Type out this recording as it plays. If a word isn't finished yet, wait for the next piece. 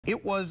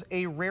It was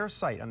a rare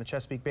sight on the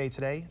Chesapeake Bay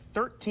today.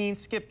 13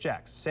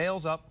 skipjacks,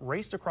 sails up,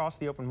 raced across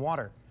the open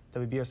water.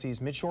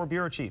 WBOC's Midshore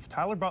Bureau Chief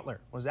Tyler Butler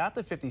was at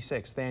the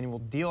 56th annual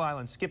Deal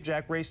Island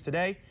Skipjack race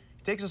today.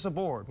 He takes us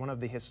aboard one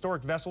of the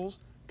historic vessels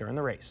during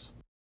the race.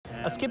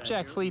 A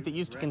skipjack fleet that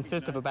used to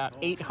consist of about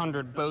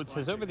 800 boats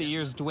has over the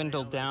years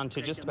dwindled down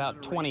to just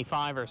about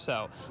 25 or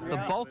so. The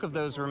bulk of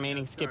those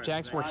remaining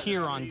skipjacks were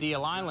here on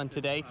Deal Island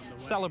today,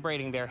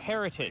 celebrating their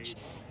heritage.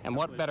 And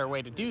what better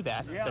way to do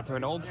that than through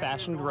an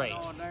old-fashioned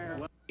race?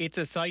 It's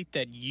a sight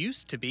that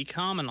used to be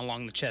common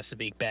along the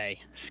Chesapeake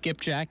Bay.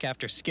 Skipjack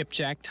after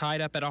skipjack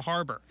tied up at a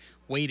harbor,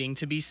 waiting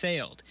to be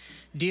sailed.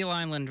 Deal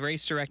Island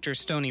race director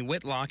Stoney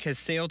Whitlock has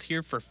sailed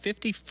here for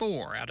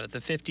 54 out of the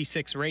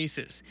 56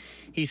 races.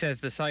 He says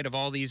the sight of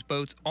all these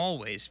boats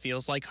always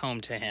feels like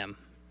home to him.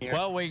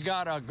 Well, we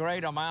got a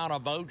great amount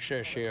of boats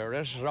this year.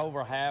 This is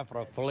over half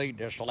of the fleet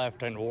that's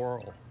left in the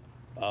world.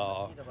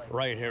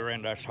 Right here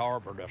in this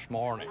harbor this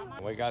morning.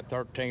 We got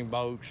 13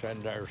 boats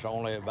and there's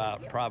only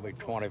about probably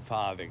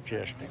 25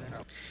 existing.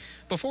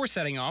 Before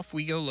setting off,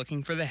 we go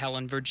looking for the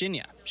Helen,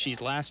 Virginia.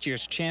 She's last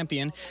year's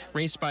champion,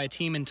 raced by a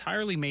team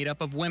entirely made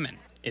up of women.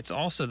 It's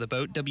also the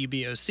boat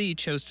WBOC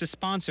chose to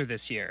sponsor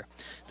this year.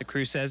 The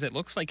crew says it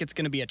looks like it's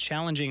going to be a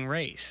challenging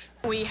race.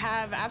 We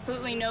have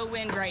absolutely no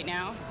wind right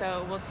now,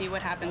 so we'll see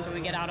what happens when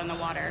we get out on the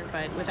water.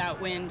 But without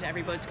wind,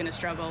 every boat's going to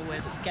struggle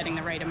with getting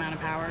the right amount of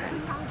power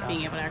and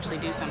being able to actually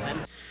do something.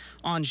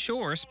 On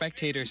shore,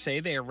 spectators say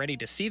they are ready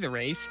to see the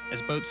race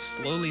as boats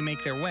slowly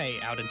make their way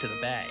out into the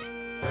bay.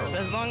 So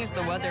as long as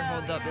the weather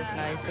holds up this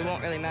nice, it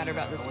won't really matter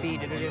about the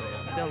speed. It'll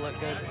just still look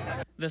good.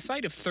 The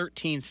sight of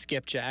 13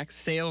 skipjacks,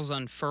 sails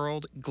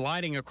unfurled,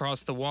 gliding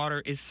across the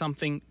water is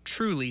something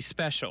truly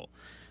special.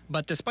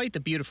 But despite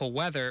the beautiful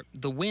weather,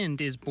 the wind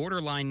is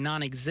borderline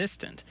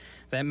non-existent.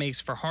 That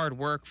makes for hard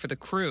work for the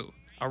crew.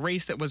 A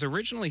race that was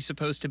originally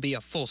supposed to be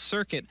a full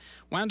circuit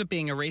wound up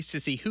being a race to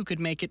see who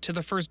could make it to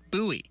the first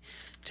buoy.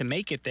 To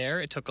make it there,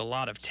 it took a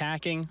lot of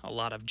tacking, a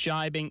lot of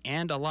jibing,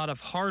 and a lot of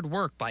hard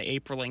work by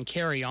April and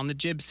Carrie on the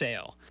jib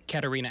sail.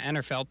 Katarina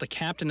Enerfelt, the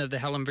captain of the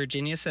Helen,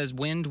 Virginia, says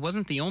wind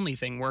wasn't the only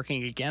thing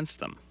working against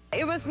them.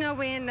 It was no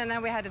wind, and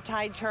then we had a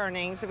tide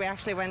turning, so we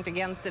actually went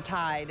against the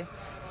tide.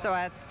 So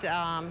at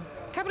a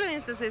couple of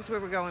instances, we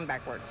were going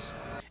backwards.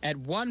 At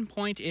one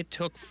point, it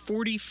took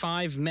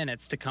 45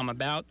 minutes to come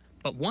about.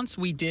 But once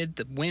we did,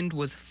 the wind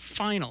was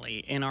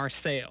finally in our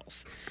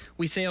sails.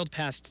 We sailed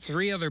past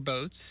 3 other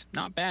boats,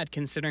 not bad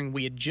considering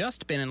we had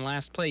just been in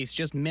last place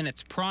just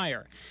minutes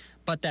prior.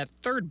 But that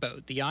third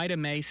boat, the Ida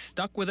May,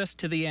 stuck with us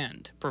to the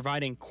end,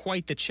 providing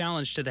quite the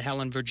challenge to the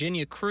Helen,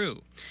 Virginia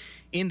crew.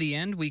 In the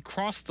end, we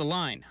crossed the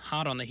line,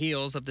 hot on the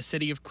heels of the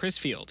city of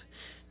Crisfield.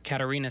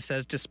 Katarina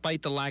says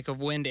despite the lack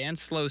of wind and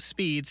slow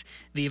speeds,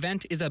 the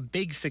event is a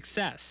big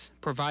success,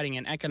 providing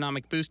an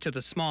economic boost to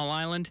the small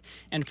island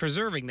and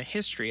preserving the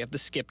history of the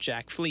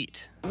skipjack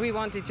fleet. We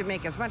wanted to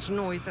make as much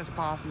noise as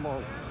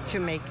possible to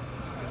make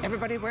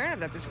everybody aware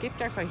that the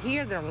skipjacks are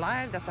here, they're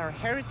alive, that's our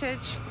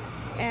heritage,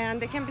 and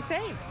they can be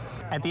saved.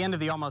 At the end of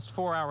the almost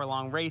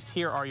 4-hour-long race,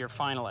 here are your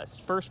finalists.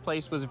 First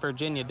place was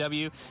Virginia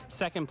W.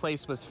 Second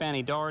place was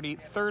Fanny Doherty.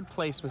 Third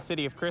place was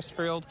City of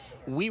Crisfield.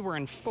 We were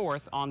in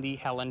 4th on the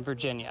Helen,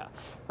 Virginia.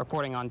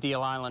 Reporting on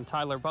Deal Island,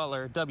 Tyler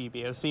Butler,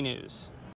 WBOC News.